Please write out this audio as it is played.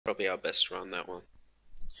probably our best run, that one.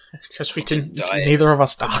 Because we didn't. Neither of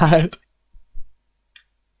us died.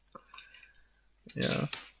 Yeah.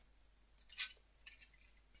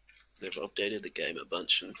 They've updated the game a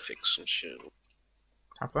bunch and fixed some shit.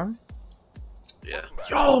 Have they? Yeah.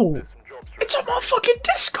 Yo! It's a motherfucking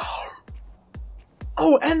disco!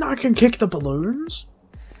 Oh, and I can kick the balloons?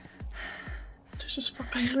 This is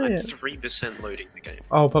fucking I'm weird. 3% loading the game.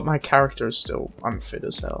 Oh, but my character is still unfit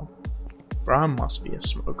as hell. Brian must be a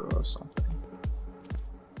smoker or something.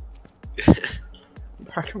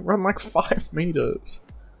 I can run like 5 meters.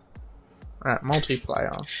 Alright,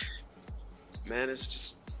 multiplayer. Man is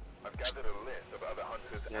just...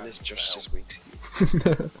 Man is just as weak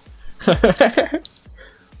to you.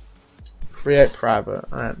 Create private.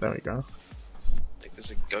 Alright, there we go. Like there's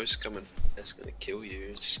a ghost coming that's gonna kill you.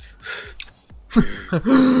 It's...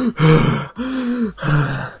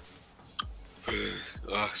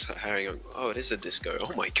 Oh, so hang on. Oh, it is a disco.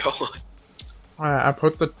 Oh my god. Alright, I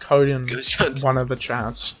put the code in Ghost Hunt one of the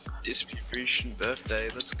chats. distribution birthday.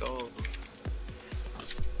 Let's go.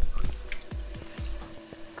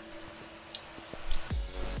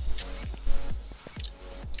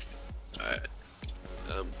 Alright.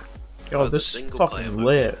 Yo, this is fucking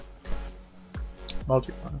lit.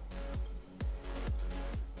 Multiplayer.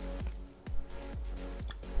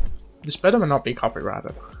 This better not be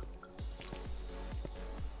copyrighted.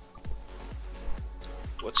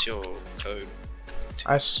 What's your code?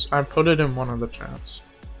 I put it in one of the chats.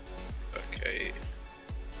 Okay.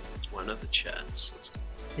 One of the chats.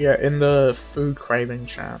 Yeah, in the food craving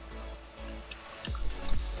chat.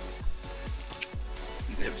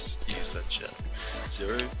 Never use that chat.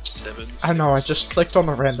 076. I know, I just clicked on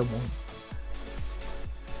the random one.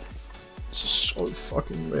 This is so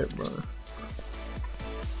fucking lit, bro.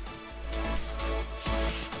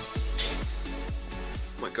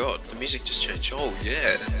 Oh my god, the music just changed. Oh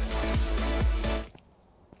yeah.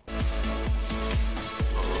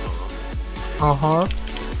 Uh-huh.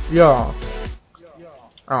 Yeah.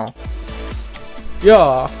 Oh.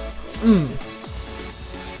 Yeah.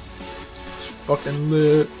 It's fucking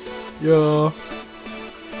lit. Yeah.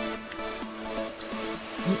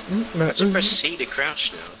 Just press C to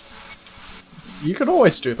crouch now. You can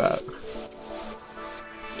always do that.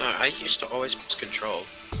 No, I used to always press control.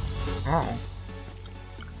 Oh.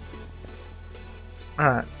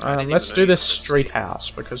 Alright, let's do this street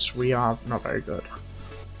house because we are not very good.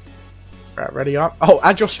 Right, ready up? Oh,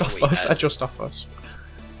 add your stuff first. Add your stuff first.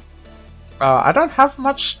 I don't have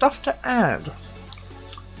much stuff to add.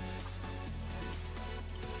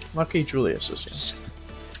 Lucky Julius is here.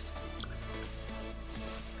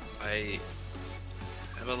 I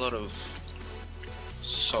have a lot of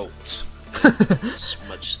salt and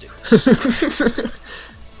smudge sticks.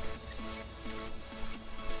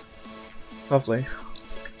 Lovely.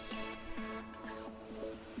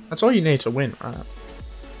 That's all you need to win, right?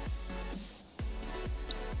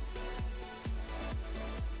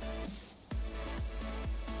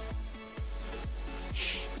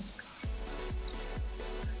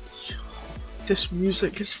 This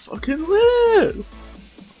music is fucking lit!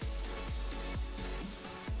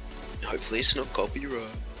 Hopefully it's not copyright.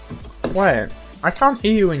 Wait, I can't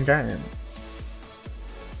hear you in game.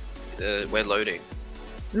 We're loading.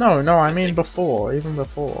 No, I mean before, even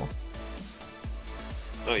before.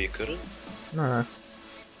 Oh, you couldn't? No.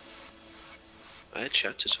 I had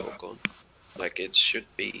chat to talk on. Like, it should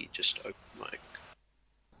be just open mic.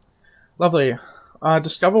 Lovely.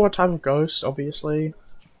 Discover what type of ghost, obviously.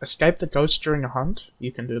 Escape the ghost during a hunt.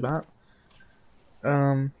 You can do that.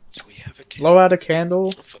 Do we have a Blow out a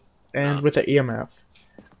candle, and with an EMF.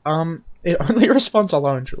 It only responds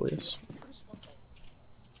alone, Julius.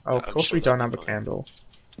 Oh, of course we don't have a candle.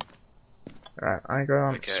 Alright, I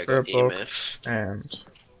got Spirit Book, and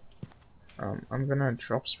I'm gonna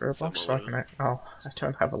drop Spirit Book so I can... Oh, I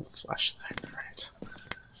don't have a flashlight, right.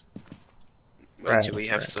 Wait, do we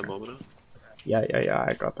have thermometer? Yeah,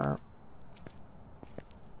 I got that.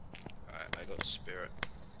 Alright, I got Spirit.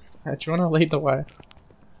 Hey, do you wanna lead the way?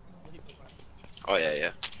 Oh,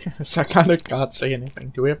 yeah. So I kinda can't see anything.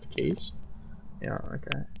 Do we have the keys? Yeah,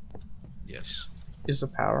 okay. Yes. Is the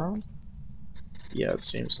power on? Yeah, it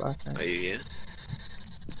seems like it. Are you here?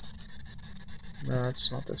 No,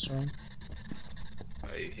 it's not this one.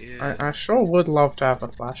 Are you here? I sure would love to have a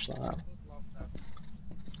flashlight. Are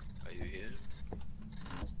you here?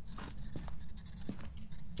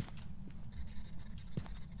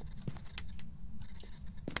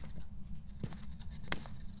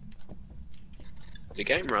 The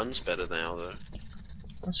game runs better now, though.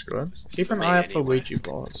 That's good. Keep an eye out for Ouija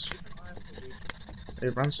boards.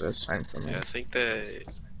 It runs the same for me. Yeah, I think they...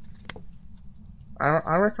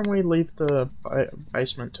 I reckon we leave the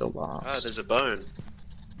basement till last. Ah, there's a bone.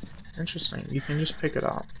 Interesting. You can just pick it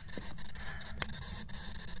up.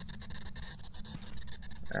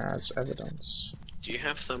 As evidence. Do you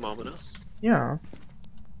have thermometer? Yeah.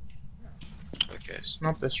 Okay. It's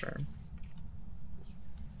not this room.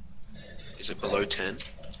 Is it below 10?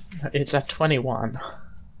 It's at 21.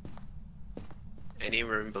 Any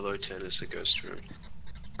room below 10 is a ghost room.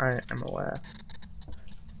 I am aware.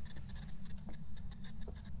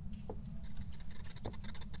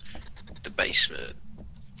 The basement.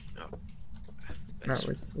 Oh. No,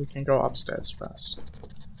 we can go upstairs first.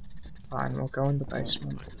 Fine, we'll go in the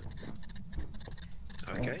basement.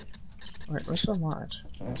 Okay. Wait, where's the light?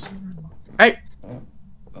 Where's the light? Hey!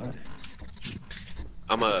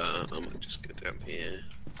 I'm gonna just go down here.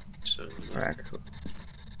 So. Alright, cool.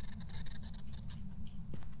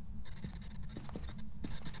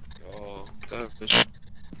 Oh, go.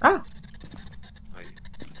 Ah! Hi.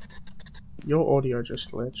 Your audio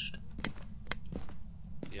just glitched.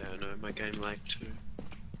 Yeah, I know, my game lagged too.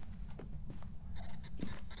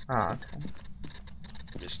 Ah, okay.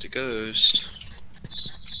 Mr. Ghost.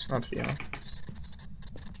 It's not here.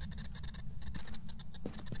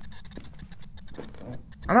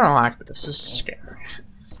 I don't like this. This is scary.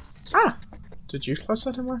 Ah! Did you close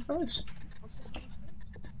that in my face?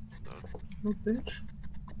 No. Little bitch.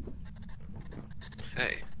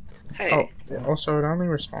 Hey. Oh, yeah, also it only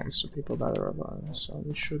responds to people that are alone, so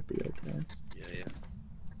we should be okay. Yeah.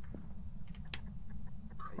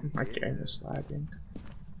 My game is lagging.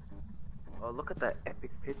 Oh, look at that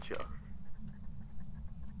epic picture.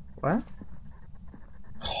 What?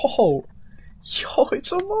 Oh! Yo,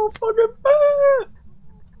 it's a motherfucking bear!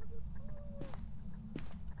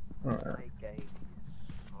 Alright. My game is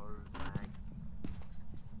so laggy.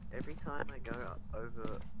 Every time I go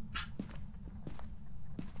over...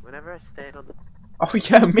 Whenever I stand on the... Oh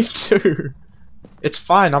yeah, me too! It's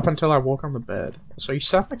fine up until I walk on the bed. So you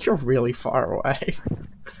sound like you're really far away.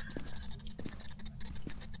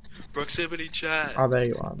 Proximity chat! Oh, there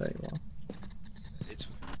you are, there you are. It's...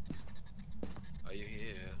 Are you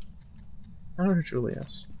here? Oh,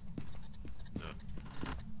 Julius. No.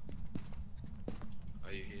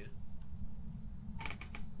 Are you here?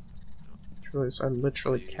 Julius, I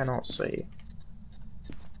literally cannot see.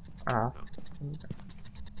 Ah. No.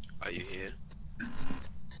 Are you here?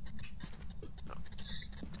 No.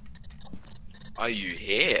 Are you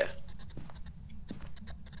here?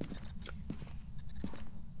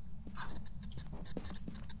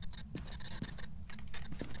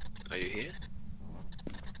 Are you here?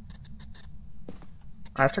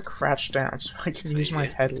 I have to crouch down so I can use my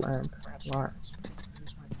headlamp. Right.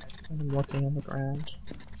 I'm looking on the ground.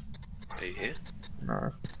 Are you here?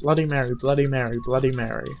 No. Bloody Mary, Bloody Mary, Bloody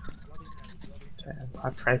Mary. Damn, I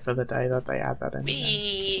pray for the day that they add that in.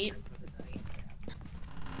 Me.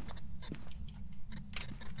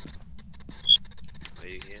 Are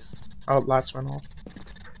you here? Oh, lights went off.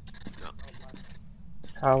 No.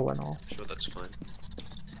 Power went off. Sure, that's fine.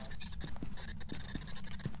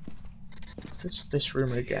 If it's this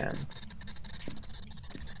room again.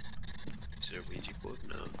 Is there a Ouija board?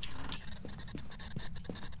 No.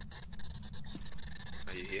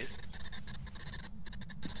 Are you here?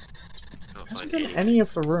 Can't Hasn't find been any. any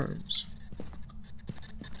of the rooms.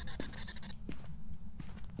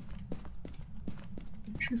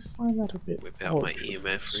 Don't you find that a bit Whip out odd, my Julius?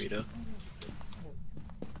 EMF reader.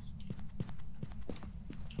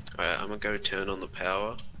 Alright, I'm gonna go turn on the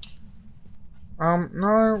power.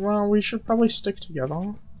 No, well, we should probably stick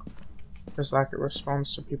together. Because, like, it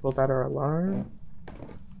responds to people that are alone.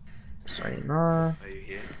 So, you know. Are you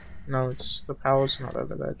here? No, it's, the power's not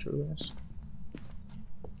over there, Julius.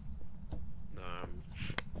 No, I'm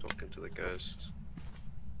talking to the ghost.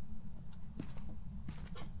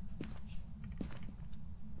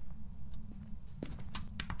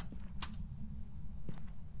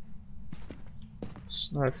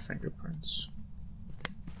 There's no fingerprints.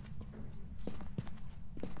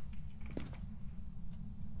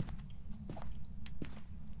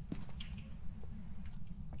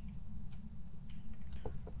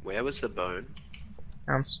 Where was the bone?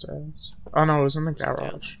 Downstairs. Oh no, it was in the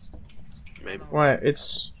garage. Maybe. Wait,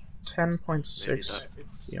 it's Maybe 10.6. that.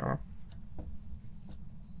 Yeah,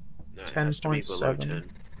 No, it has to be below 10.7. 10.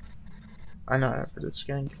 I know, but it's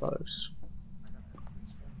getting close.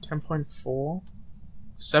 10.4?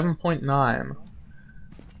 7.9.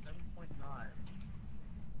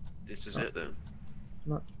 This is it then.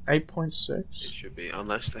 No, It 8.6? should be,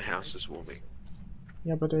 unless the house is warming.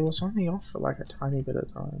 Yeah, but it was only off for like a tiny bit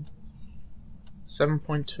of time.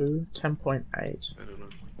 7.2, 10.8, I don't know.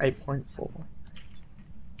 8.4.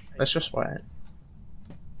 Let's just wait.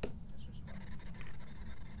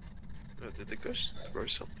 Did the ghost throw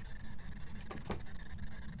something?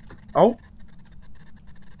 Oh.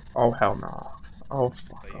 Oh, hell no. Oh,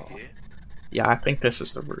 fuck Are you off. here? Yeah, I think this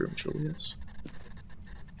is the room, Julius.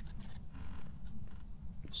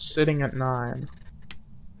 Sitting at 9.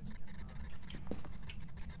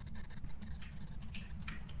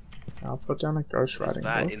 I'll put down a ghostwriting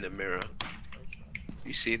That book. in the mirror.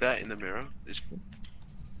 You see that in the mirror?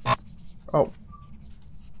 Oh.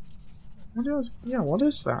 What is? Yeah, what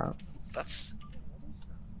is that? That's.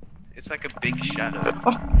 It's like a big shadow.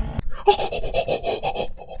 Oh!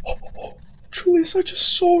 Julius, I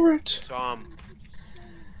just saw it. So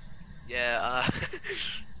yeah.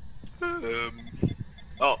 Oh,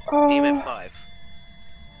 EMF 5.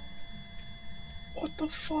 What the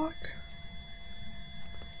fuck?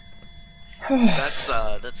 That's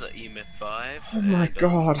a EMF 5. Oh my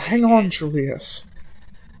god, hang on, Julius.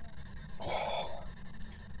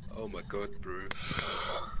 Oh my god, bro.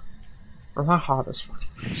 Bro, my heart is fucking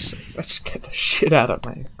racing. Let's get the shit out of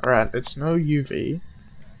me. Alright, it's no UV.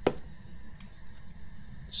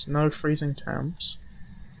 It's no freezing temps.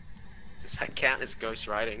 Does that count as ghost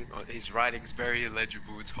writing? Oh, his writing's very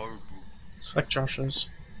illegible, it's horrible. It's like Josh's.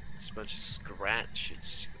 It's a bunch of scratch,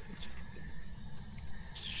 it's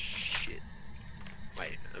shit.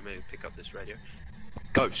 Wait, I'm gonna pick up this radio.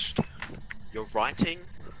 Ghost. Your writing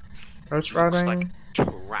Ghost looks writing. like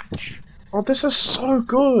trash. Oh, this is so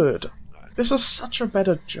good! This is such a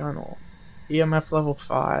better journal. EMF level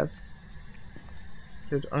 5.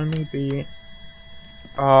 Could only be...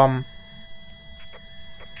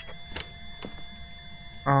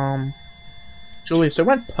 Julius, it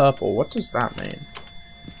went purple. What does that mean?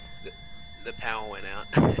 The power went out.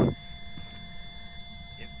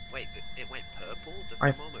 Wait, it went purple? The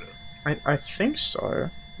thermometer? I think so.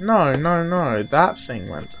 No, no, no. That thing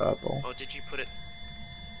went purple. Oh, did you put it...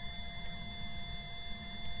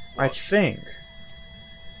 I think.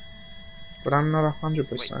 But I'm not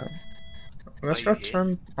 100%. Let's go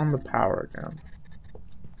turn on the power again.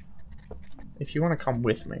 If you want to come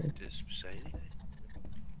with me. Does it say anything?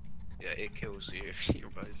 Yeah, it kills you if you're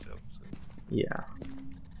by yourself. So. Yeah.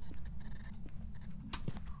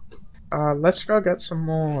 Let's go get some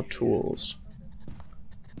more tools.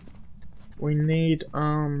 We need,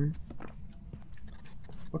 what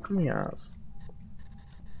can we have?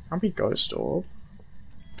 Can't be ghost orb.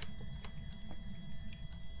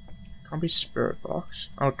 Can't be spirit box.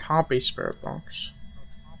 Oh, it can't be spirit box.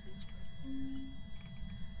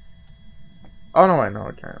 Oh no, I know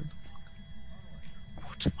it can.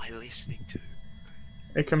 What am I listening to?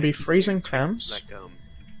 It can be freezing temps. Like, It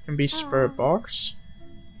can be spirit box.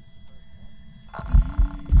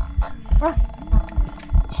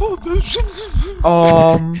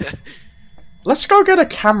 Let's go get a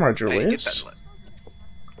camera, Julius.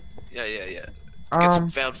 Yeah. Get some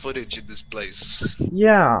found footage in this place.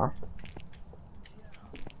 Yeah.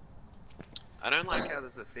 I don't like how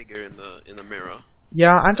there's a figure in the mirror.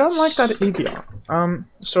 Yeah, I don't like that either.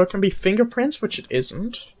 So it can be fingerprints, which it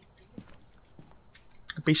isn't. It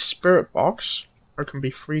can be spirit box, or it can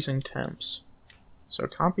be freezing temps. So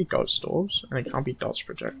it can't be ghost orbs, and it can't be dots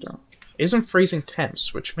projector. It isn't freezing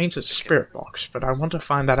temps, which means it's spirit box, but I want to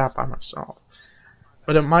find that out by myself.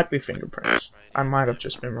 But it might be fingerprints. I might have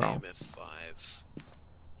just been wrong. EMF 5,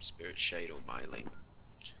 spirit shade or myling.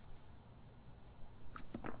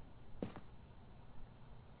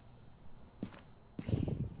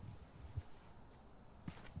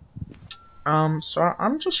 So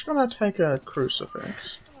I'm just gonna take a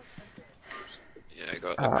crucifix. Yeah, I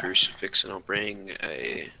got a crucifix and I'll bring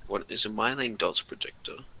a... What is a myling dots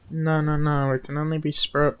projector? No, it can only be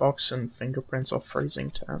spirit box and fingerprints or freezing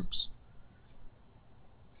temps.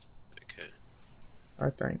 Okay. I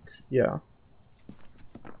think, yeah.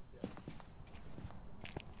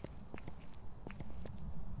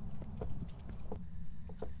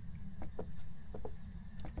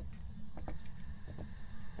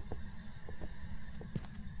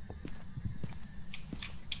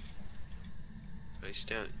 Face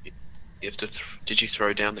down. You have to. Did you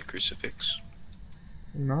throw down the crucifix?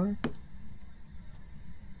 No.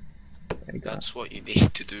 There you go. That's what you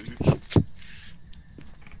need to do.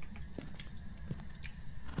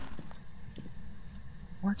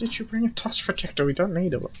 Why did you bring a dust projector? We don't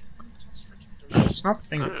need it. It's not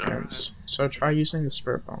fingerprints, so try using the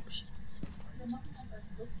spirit box.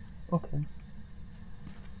 Okay.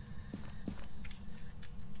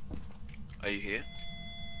 Are you here?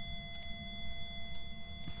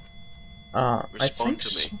 I think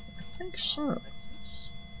so.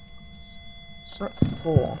 It's at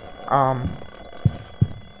 4. Ah!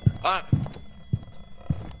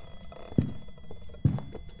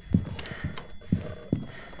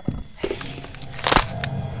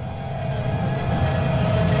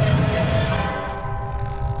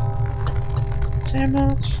 Damn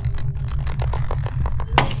it!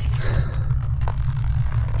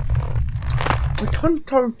 We couldn't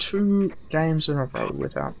go 2 games in a row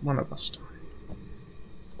without one of us dying.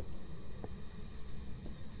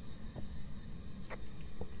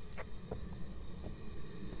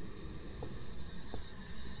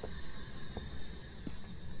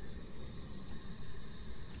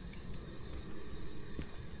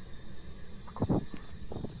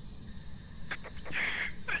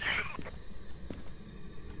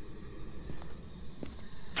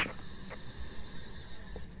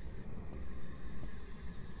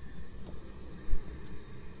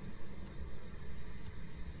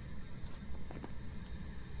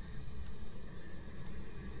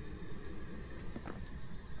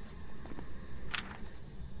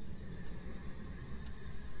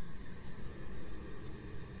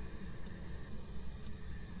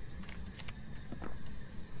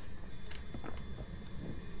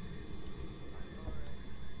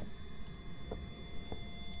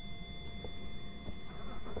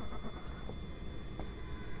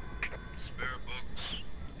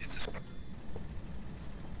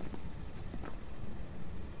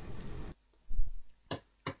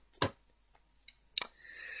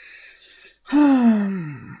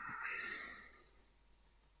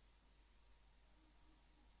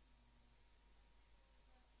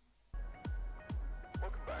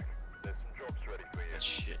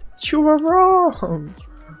 Shit. You were wrong!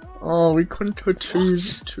 Oh, we couldn't go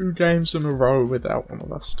two games in a row without one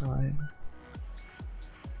of us dying.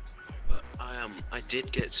 But I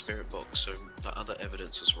did get spirit box, so the other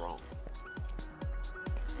evidence was wrong.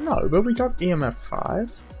 No, but we got EMF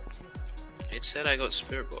 5. It said I got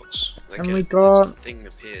spirit box. Like And we got something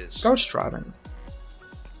appears. Ghost Riding.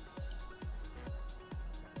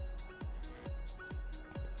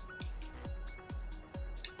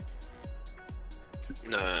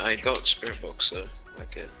 No, I got spirit box though.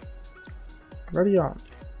 Like Ready on.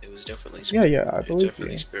 it was definitely. Yeah, I believe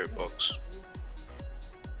definitely you. spirit box.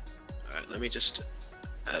 All right, let me just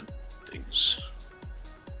add things.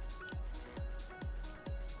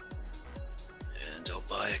 And I'll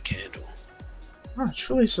buy a candle. Oh,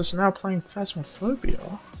 Julius is now playing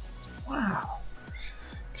Phasmophobia. Wow.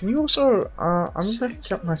 Can you also, I'm gonna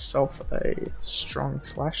get myself a strong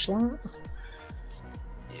flashlight.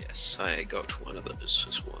 Yes, I got one of those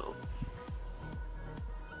as well.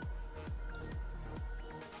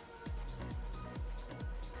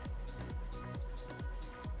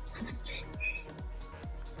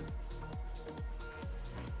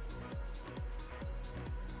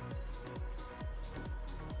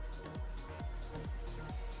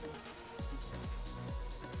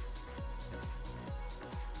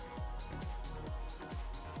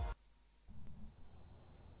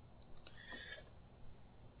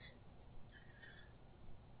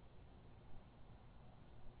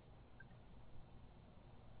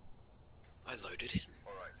 I loaded in.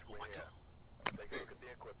 Oh my god.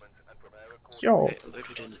 Yo, I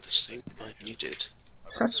loaded in at the same time you did.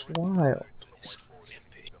 that's wild.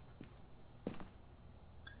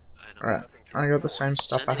 Alright, I got the same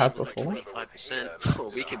stuff I had before. 25%.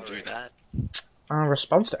 Oh, we can do that.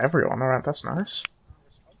 Response to everyone, alright, that's nice.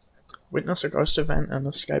 Witness a ghost event and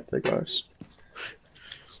escape the ghost.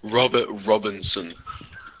 Robert Robinson.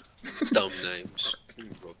 Dumb names.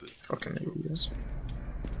 Robert. Fucking idiot.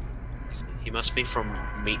 He must be from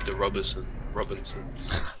Meet the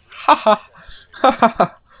Robinsons. Haha!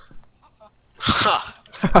 Haha! Ha!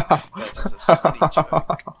 That's a funny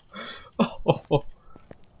joke. Oh. What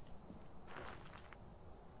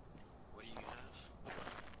do you have?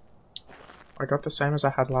 I got the same as I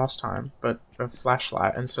had last time, but a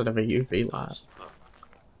flashlight instead of a UV light. Oh.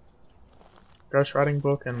 Ghost writing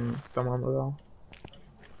book and thermometer.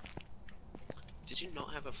 Did you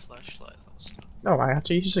not have a flashlight last time? No, I had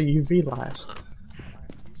to use a UV light.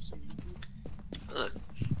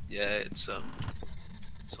 Yeah, it's all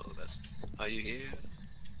the best. Are you here?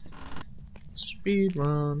 Speed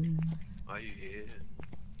run. Are you here?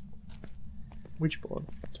 Which board?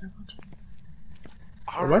 Damn it.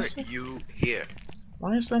 Are what's that? you here?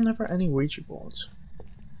 Why is there never any Ouija boards?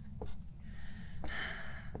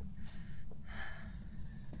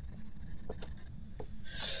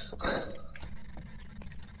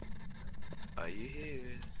 Are you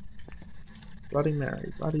here? Bloody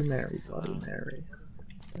Mary, Bloody Mary, Bloody Mary.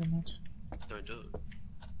 Damn it. Don't do it.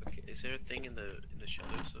 Okay, is there a thing in the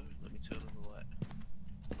shadows though? Let me turn on the light.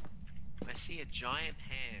 I see a giant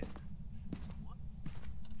hand. What?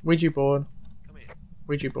 Ouija board. Come here.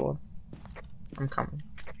 Ouija board. I'm coming.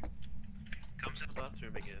 Comes in the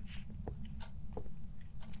bathroom again.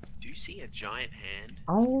 Do you see a giant hand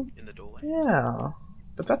Oh, in the doorway? yeah.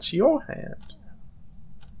 But that's your hand.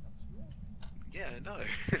 Yeah, no.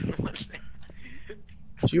 What the-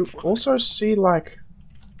 Do you also see, like,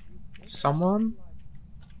 someone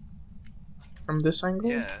from this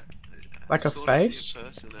angle? Yeah. Like a Sort of see face?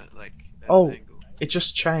 person at, like, at Oh, an angle. it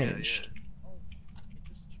just Yeah, changed.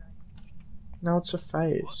 No, it's a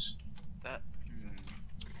face. That.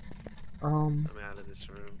 Um, I'm out of this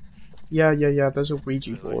room. yeah, there's a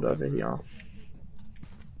Ouija I like board that over room. here.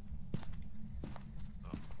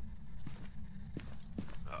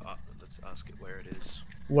 Let's ask it where it is.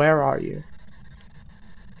 Where are you?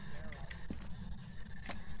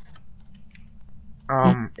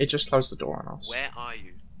 It just closed the door on us. Where are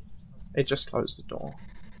you? It just closed the door.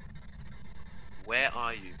 Where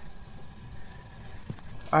are you?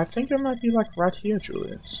 I think it might be like right here,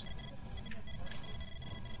 Julius.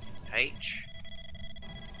 H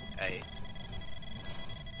A.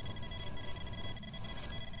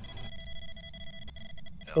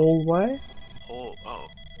 L. Hallway? Oh. Oh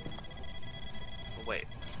wait.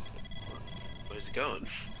 Where's it going?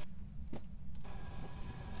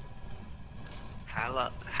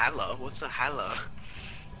 Halla? What's a halla?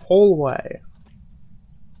 Hallway.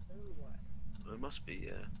 It must be,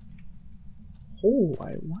 yeah.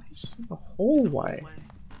 Hallway? Why is it in the hallway?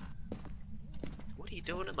 What are you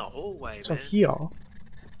doing in the hallway, So man? here.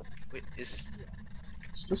 Wait, is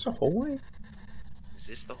this a hallway?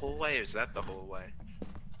 this the hallway or is that the hallway?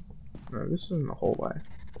 No, this isn't the hallway.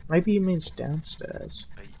 Maybe he means downstairs.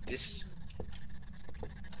 This?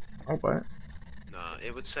 Oh wait. Nah,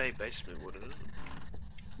 it would say basement, wouldn't it?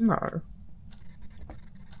 No.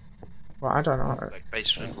 Well, I don't know. Like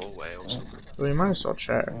basement hallway or something. We might as well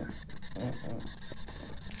check.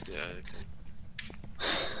 Yeah, okay.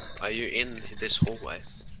 Are you in this hallway?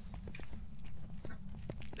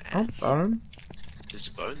 Nah. Oh, bone. There's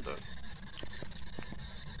a bone though.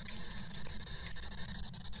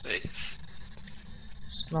 Hey,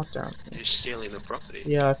 It's not down here. you're stealing the property.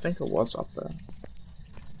 Yeah, I think it was up there.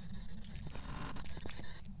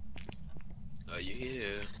 Are you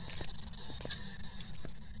here?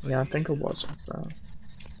 Yeah, I think it was up there.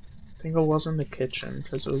 I think it was in the kitchen,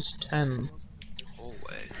 because it was 10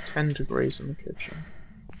 Hallway. 10 degrees in the kitchen.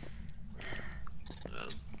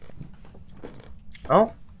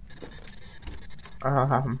 Oh!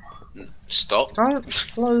 Stop. Don't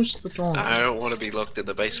close the door. I don't want to be locked in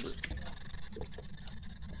the basement.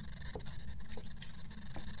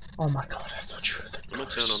 Oh my god, I thought you were the I'm gonna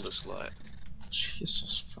ghost. turn on this light.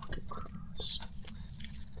 Jesus fucking Christ.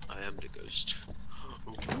 I am the ghost.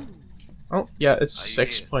 Oh, yeah, it's Are you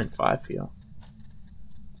 6.5 here.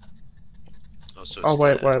 Oh, so it's Oh,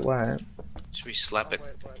 wait, there. wait. Should we slap it?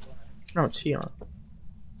 No, it's here.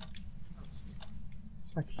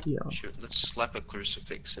 It's like here. Let's slap a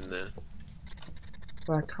crucifix in there.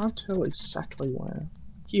 But I can't tell exactly where.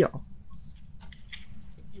 Here.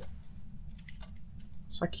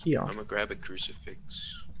 It's like here. I'm gonna grab a crucifix.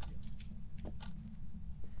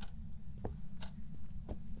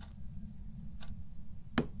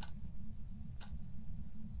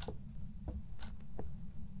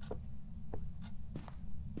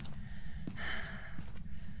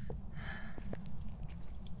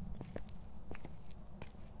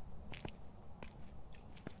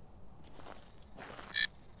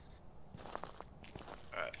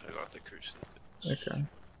 Alright, I got the crucifix. Okay.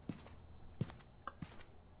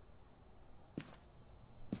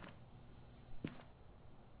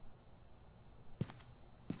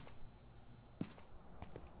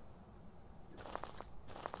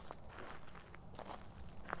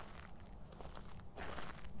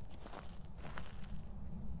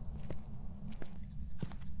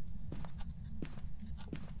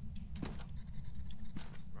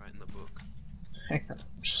 Right in the book. Hang on,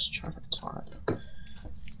 I'm just trying to type.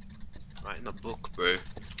 Right in the book, bro.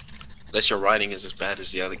 Unless your writing is as bad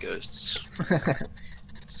as the other ghosts.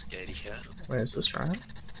 Scaredy cat. Wait, is this right?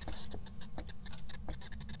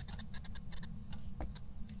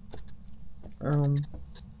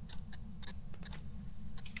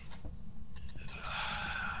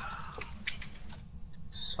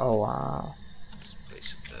 So, Let's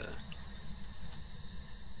place it there.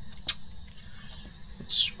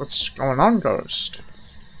 what's going on, Ghost?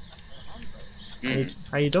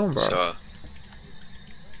 How you doing, bro? So,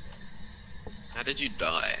 how did you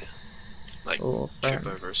die? Like, Oh, fair.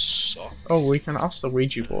 trip over a sock? Oh, we can ask the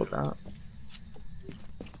Ouija board that.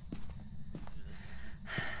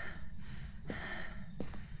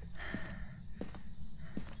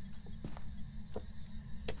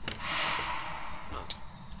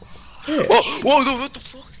 Yeah. Whoa, what the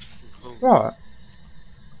fuck? What?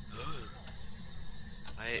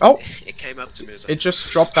 I, Oh! It came up to me as It just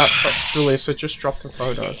dropped that Julius, it just dropped the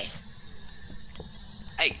photo.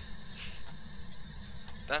 Hey!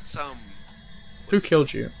 That's Who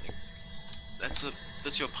killed you? That's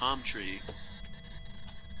your palm tree.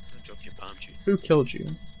 Don't drop your palm tree. Who killed you?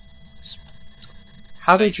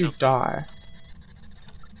 How Say did you something. die?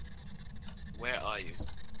 Where are you?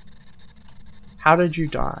 How did you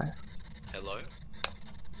die? Hello?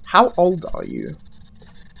 How old are you?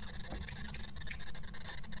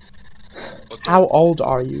 What How old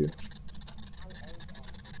are you?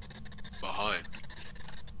 Behind.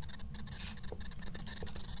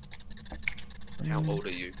 How old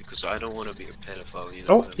are you? Because I don't want to be a pedophile, you know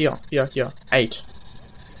Oh, what I mean? here. 8.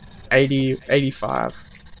 85.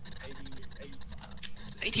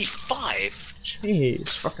 85?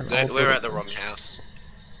 Jeez, fucking No, old. we're little at the wrong bitch. house.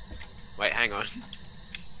 Wait, hang on.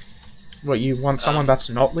 What, you want someone that's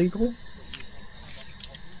not legal?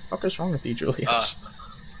 What is wrong with you, Julius?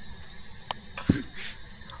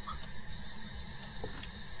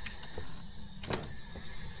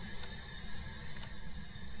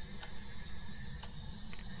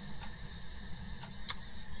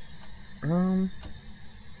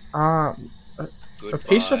 A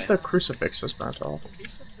piece of the crucifix is burnt off.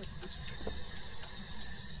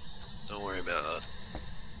 Don't worry about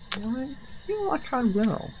that. I feel like I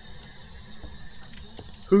will.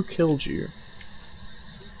 Who killed you?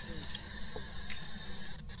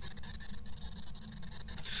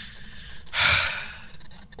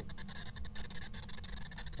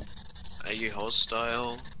 Are you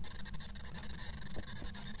hostile?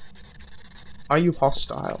 Are you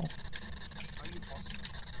hostile?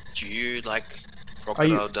 Do you like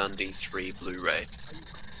Crocodile Dundee 3 Blu-ray?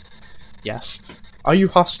 Yes. Are you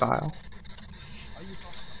hostile?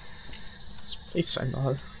 Please say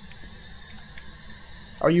no.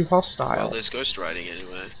 Are you hostile? Well, there's ghostwriting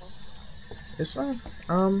anyway. Is there?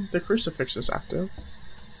 The crucifix is active.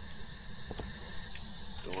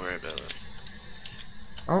 Don't worry about it.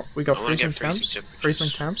 Oh, we got I wanna freezing get freezing temps. temperatures. Freezing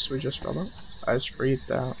temps, we just got it. I just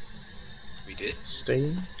breathed out We did?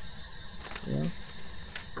 steam. Yeah.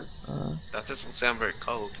 That doesn't sound very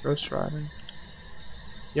cold. Ghost riding.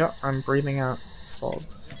 Yeah, I'm breathing out fog.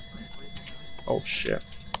 Oh shit.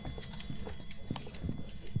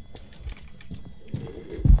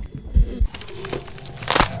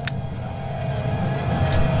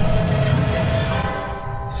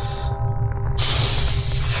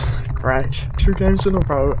 Right, 2 games in a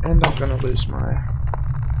row, and I'm gonna lose my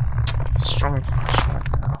strong flash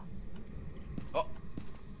right now. Oh!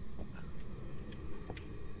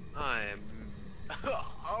 I'm...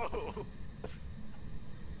 oh!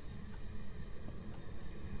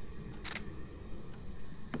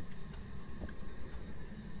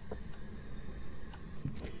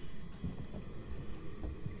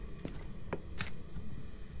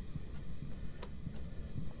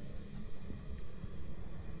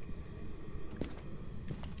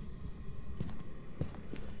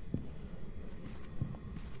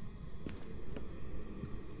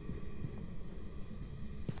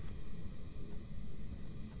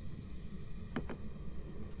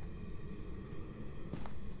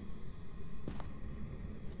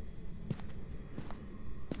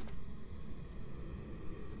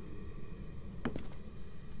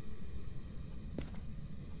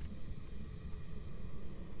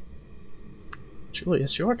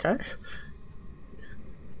 Julius, you okay?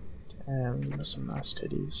 Damn, you have some nice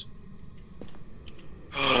titties.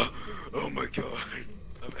 Oh my god.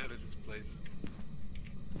 I'm out of this place.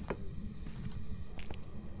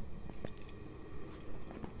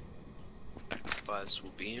 Sacrifice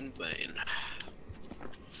will be in vain.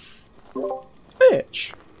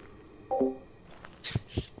 Bitch!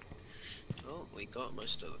 Well, we got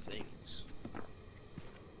most of the things.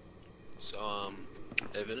 So,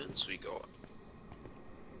 evidence we got.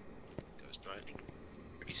 Ghost writing,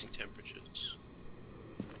 freezing temperatures.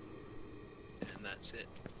 And that's it.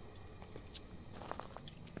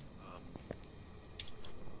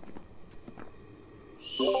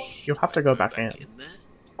 You'll have to go back in. There?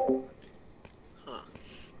 Huh.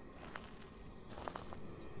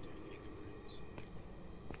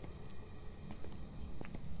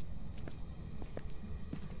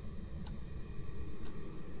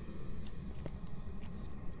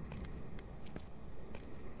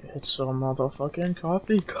 It's a motherfucking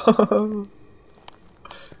coffee cup.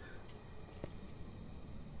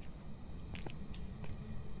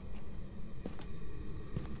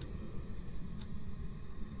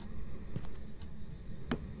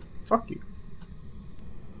 Fuck you.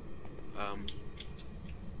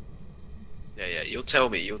 Yeah, you'll tell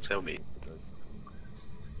me.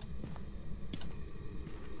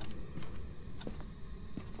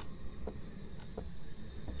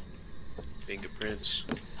 Fingerprints.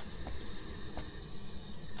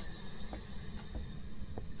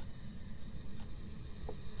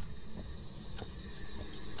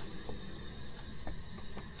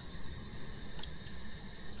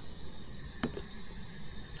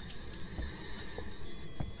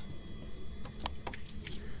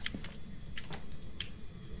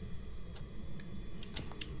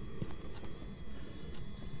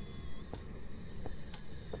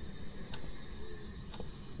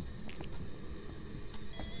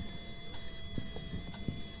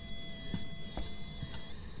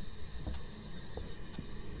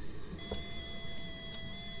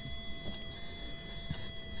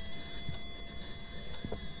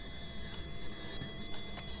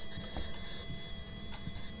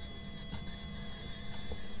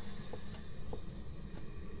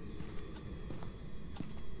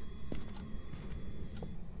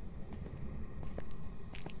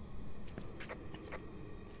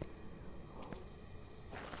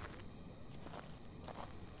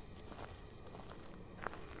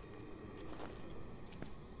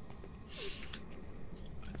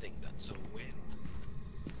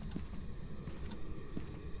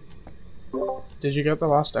 Did you get the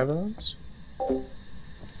last evidence? It's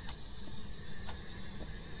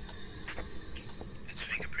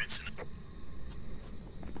fingerprints in it.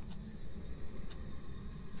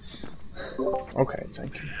 Okay,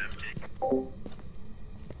 thank you.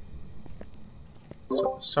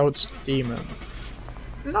 So it's demon.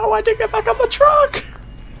 No, I didn't get back on the truck!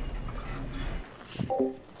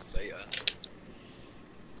 Say ya.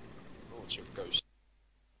 Oh, it's your ghost.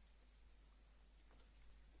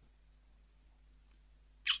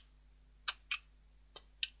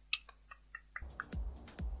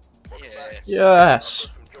 Yeah.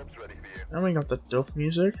 Yes! And we got the doof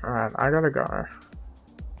music. Alright, I gotta go.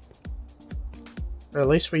 But at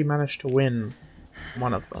least we managed to win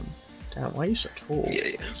one of them. Damn, why are you so tall?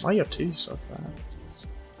 Yeah. Why are your teeth so fat?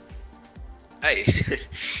 Hey.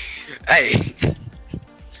 Hey.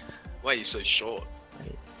 Why are you so short?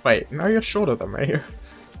 Wait, no, you're shorter than me.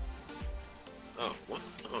 Oh, what?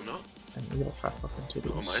 No, I'm not. And you got fat fucking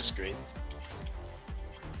titties. On my screen.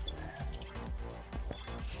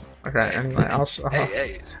 Okay, anyway,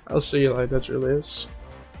 Hey. I'll see you later, Julius.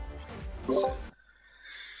 So,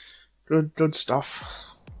 Good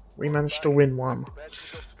stuff. We managed to win one.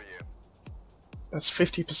 That's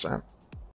 50%.